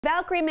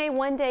Valkyrie may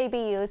one day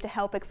be used to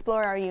help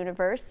explore our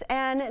universe,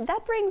 and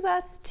that brings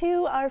us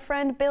to our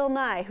friend Bill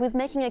Nye, who's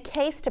making a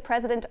case to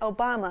President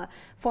Obama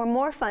for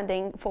more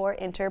funding for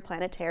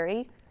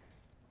interplanetary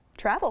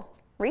travel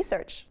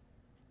research.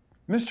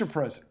 Mr.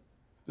 President,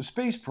 the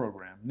space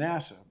program,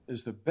 NASA,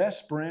 is the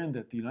best brand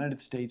that the United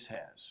States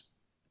has.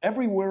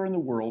 Everywhere in the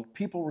world,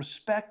 people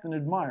respect and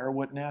admire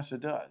what NASA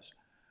does.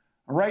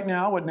 And right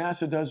now, what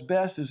NASA does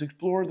best is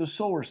explore the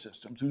solar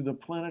system through the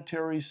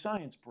Planetary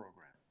Science program.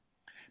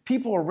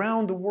 People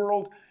around the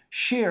world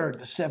shared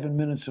the 7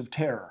 minutes of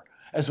terror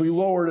as we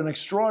lowered an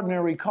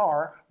extraordinary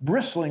car,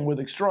 bristling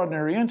with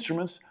extraordinary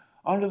instruments,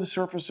 onto the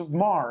surface of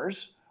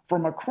Mars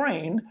from a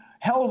crane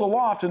held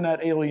aloft in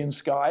that alien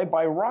sky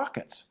by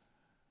rockets.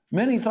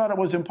 Many thought it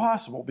was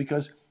impossible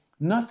because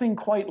nothing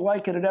quite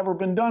like it had ever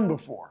been done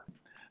before.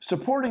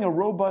 Supporting a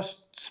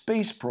robust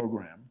space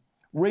program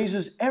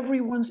raises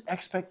everyone's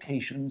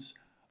expectations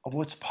of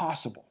what's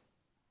possible.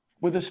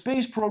 With a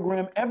space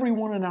program,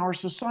 everyone in our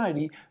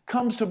society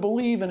comes to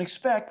believe and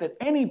expect that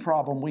any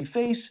problem we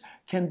face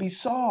can be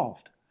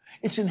solved.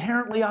 It's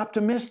inherently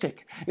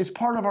optimistic. It's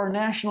part of our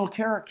national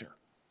character.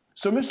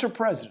 So, Mr.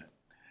 President,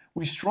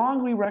 we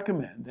strongly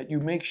recommend that you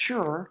make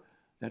sure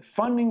that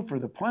funding for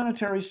the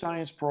Planetary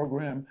Science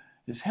program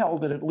is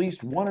held at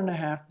least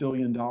 $1.5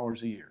 billion a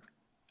year.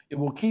 It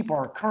will keep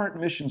our current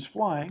missions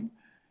flying,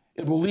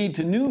 it will lead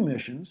to new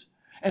missions,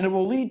 and it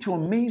will lead to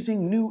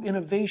amazing new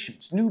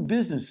innovations, new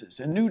businesses,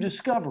 and new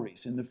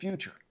discoveries in the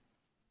future.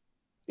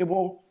 It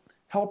will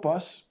help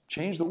us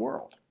change the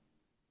world.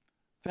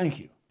 Thank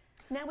you.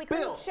 Now we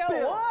couldn't show.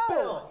 Bill.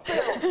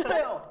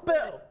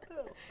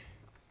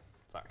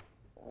 Sorry.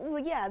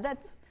 Well, yeah,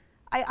 that's.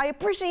 I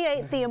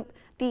appreciate the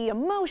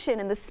emotion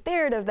and the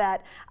spirit of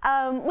that.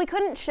 We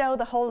couldn't show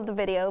the whole of the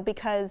video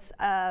because,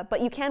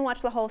 but you can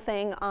watch the whole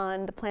thing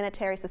on the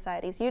Planetary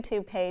Society's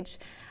YouTube page.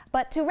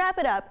 But to wrap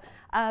it up,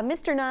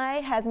 Mr. Nye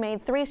has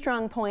made 3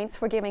 strong points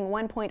for giving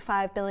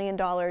 $1.5 billion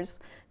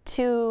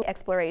to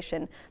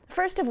exploration. The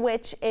first of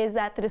which is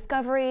that the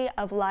discovery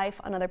of life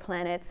on other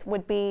planets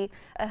would be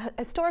a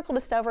historical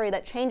discovery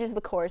that changes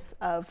the course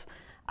of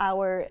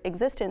our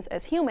existence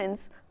as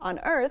humans on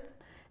Earth,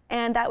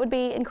 and that would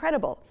be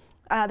incredible.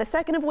 The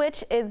second of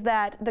which is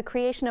that the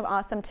creation of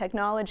awesome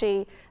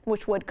technology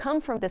which would come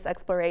from this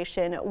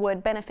exploration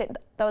would benefit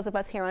those of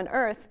us here on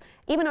Earth,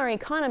 even our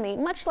economy,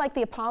 much like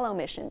the Apollo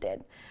mission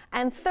did.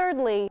 And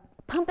thirdly,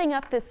 pumping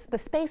up the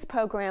space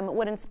program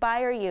would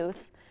inspire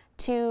youth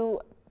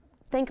to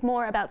think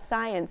more about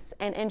science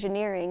and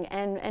engineering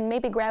and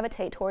maybe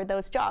gravitate toward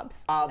those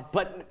jobs.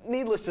 But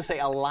needless to say,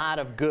 a lot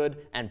of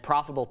good and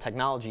profitable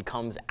technology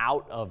comes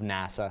out of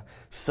NASA,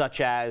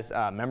 such as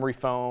memory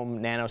foam,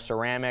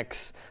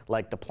 nanoceramics,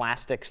 like the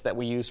plastics that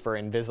we use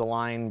for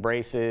Invisalign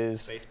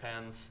braces. Face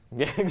pens.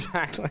 Yeah,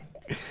 exactly.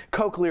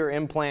 Cochlear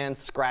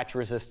implants,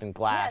 scratch-resistant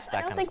glass, Yes, that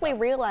kind of stuff. I don't think we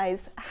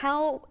realize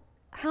how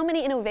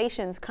many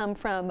innovations come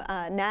from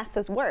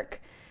NASA's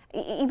work.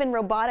 Even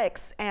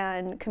robotics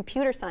and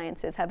computer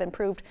sciences have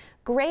improved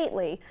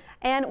greatly.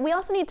 And we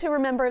also need to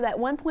remember that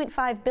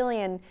 1.5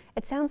 billion,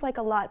 it sounds like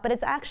a lot, but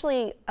it's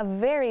actually a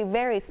very,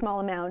 very small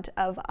amount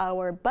of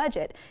our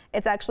budget.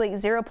 It's actually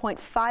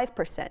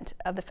 0.5%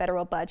 of the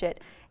federal budget.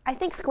 I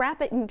think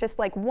scrapping just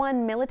like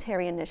one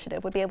military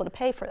initiative would be able to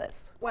pay for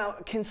this. Well,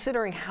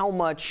 considering how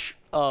much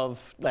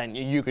of, and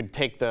you could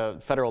take the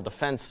federal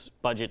defense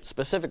budget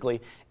specifically,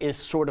 is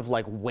sort of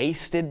like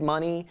wasted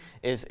money,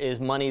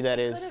 is money that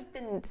is... Could have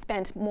been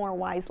spent more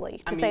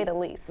wisely, to say the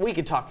least. We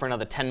could talk for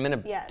another 10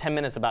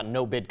 minutes about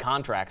no-bid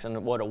contracts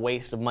and what a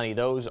waste of money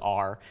those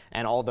are,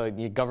 and all the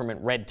government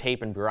red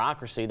tape and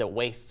bureaucracy that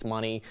wastes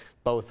money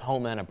both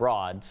home and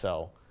abroad,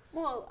 so...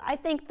 Well, I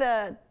think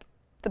the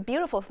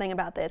beautiful thing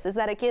about this is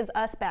that it gives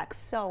us back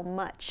so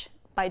much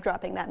by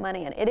dropping that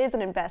money in. It is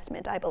an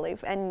investment, I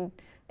believe, and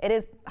it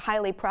is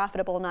highly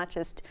profitable, not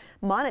just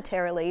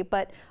monetarily,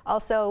 but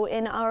also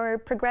in our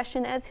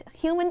progression as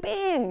human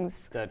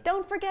beings. Good.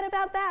 Don't forget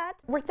about that.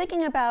 We're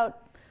thinking about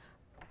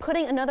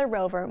putting another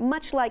rover,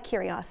 much like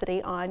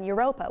Curiosity, on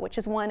Europa, which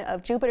is one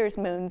of Jupiter's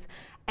moons,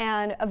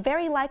 and a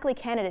very likely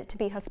candidate to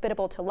be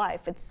hospitable to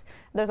life.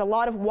 There's a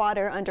lot of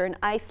water under an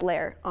ice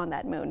layer on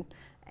that moon,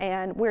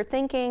 and we're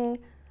thinking,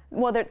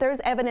 well, there's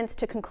evidence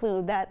to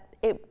conclude that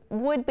it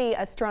would be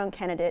a strong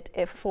candidate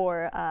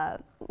for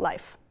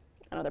life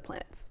on other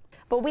planets.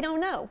 But we don't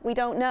know. We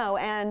don't know.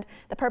 And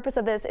the purpose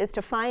of this is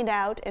to find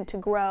out and to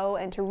grow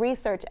and to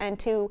research and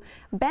to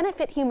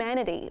benefit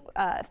humanity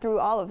through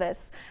all of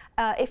this.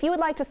 If you would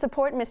like to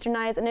support Mr.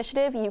 Nye's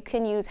initiative, you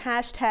can use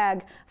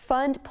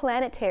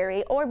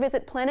 #FundPlanetary or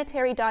visit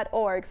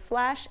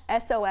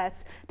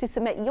planetary.org/SOS to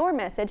submit your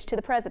message to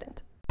the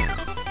President.